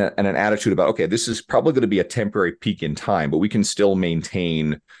and an attitude about, okay, this is probably going to be a temporary peak in time, but we can still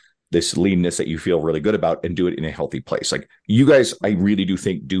maintain this leanness that you feel really good about and do it in a healthy place. Like, you guys, I really do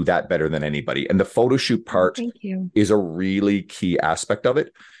think do that better than anybody. And the photo shoot part is a really key aspect of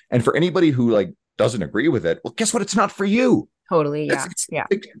it. And for anybody who like doesn't agree with it, well, guess what? It's not for you. Totally. Yeah.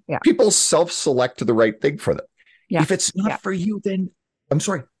 People self-select to the right thing for them. Yeah. If it's not for you, then I'm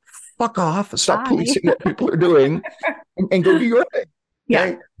sorry, fuck off. Stop policing what people are doing and go do your thing. Yeah.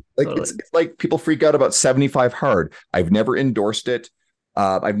 Right? Like totally. It's like people freak out about 75 hard. I've never endorsed it.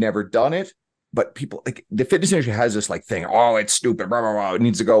 I've never done it, but people, like, the fitness industry has this like thing. Oh, it's stupid. Blah, blah, blah. It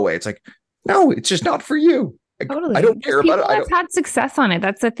needs to go away. It's like, no, it's just not for you. Like, totally. I don't care about it. I've had success on it.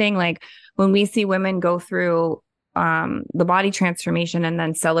 That's the thing. Like, when we see women go through the body transformation and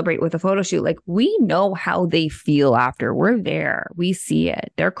then celebrate with a photo shoot, like, we know how they feel after. We're there. We see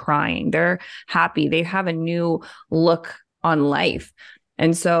it. They're crying. They're happy. They have a new look on life.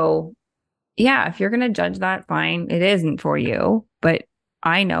 And so, yeah, if you're going to judge that, fine. It isn't for you, but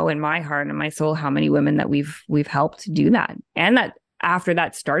I know in my heart and my soul how many women that we've helped do that. And that after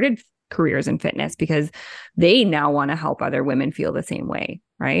that started careers in fitness because they now want to help other women feel the same way.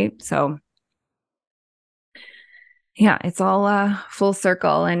 Right. So yeah, it's all full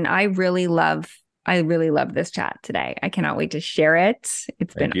circle. And I really love this chat today. I cannot wait to share it.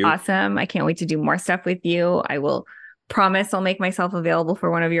 It's been awesome. I can't wait to do more stuff with you. I will promise I'll make myself available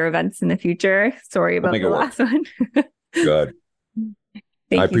for one of your events in the future. Sorry about the last one. Good.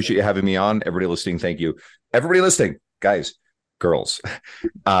 I appreciate you having me on. Everybody listening, thank you. Everybody listening, guys, girls,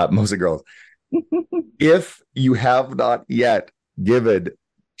 mostly girls. If you have not yet given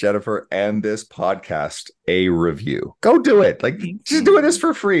Jennifer and this podcast a review, go do it. Like, just doing this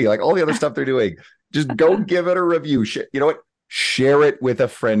for free. Like all the other stuff they're doing. Just go give it a review. You know what? Share it with a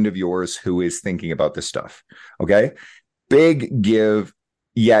friend of yours who is thinking about this stuff. Okay. Big give,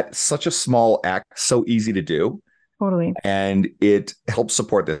 yet such a small act, so easy to do. Totally. And it helps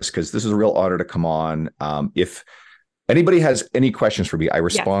support this because this is a real honor to come on. If anybody has any questions for me, I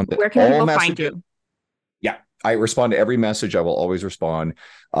respond to Where can people find you? Yeah, I respond to every message. I will always respond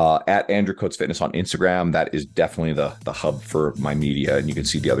at Andrew Coates Fitness on Instagram. That is definitely the hub for my media, and you can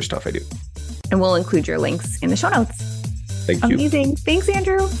see the other stuff I do. And we'll include your links in the show notes. Thank you. Amazing. Thanks,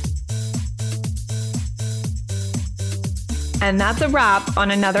 Andrew. And that's a wrap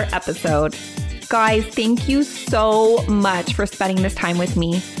on another episode. Guys, thank you so much for spending this time with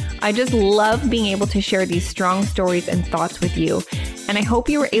me. I just love being able to share these strong stories and thoughts with you. And I hope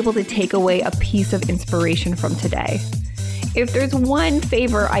you were able to take away a piece of inspiration from today. If there's one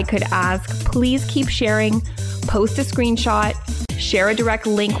favor I could ask, please keep sharing, post a screenshot, share a direct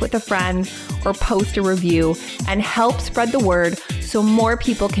link with a friend, or post a review and help spread the word so more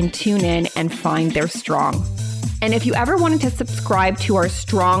people can tune in and find their strong. And if you ever wanted to subscribe to our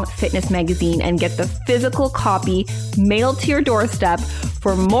Strong Fitness magazine and get the physical copy mailed to your doorstep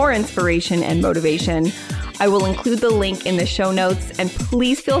for more inspiration and motivation, I will include the link in the show notes, and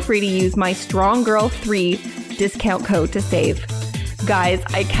please feel free to use my Strong Girl 3 discount code to save. Guys,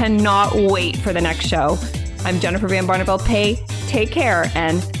 I cannot wait for the next show. I'm Jennifer Van Barneveld Pay. Take care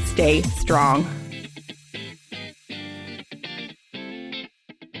and stay strong.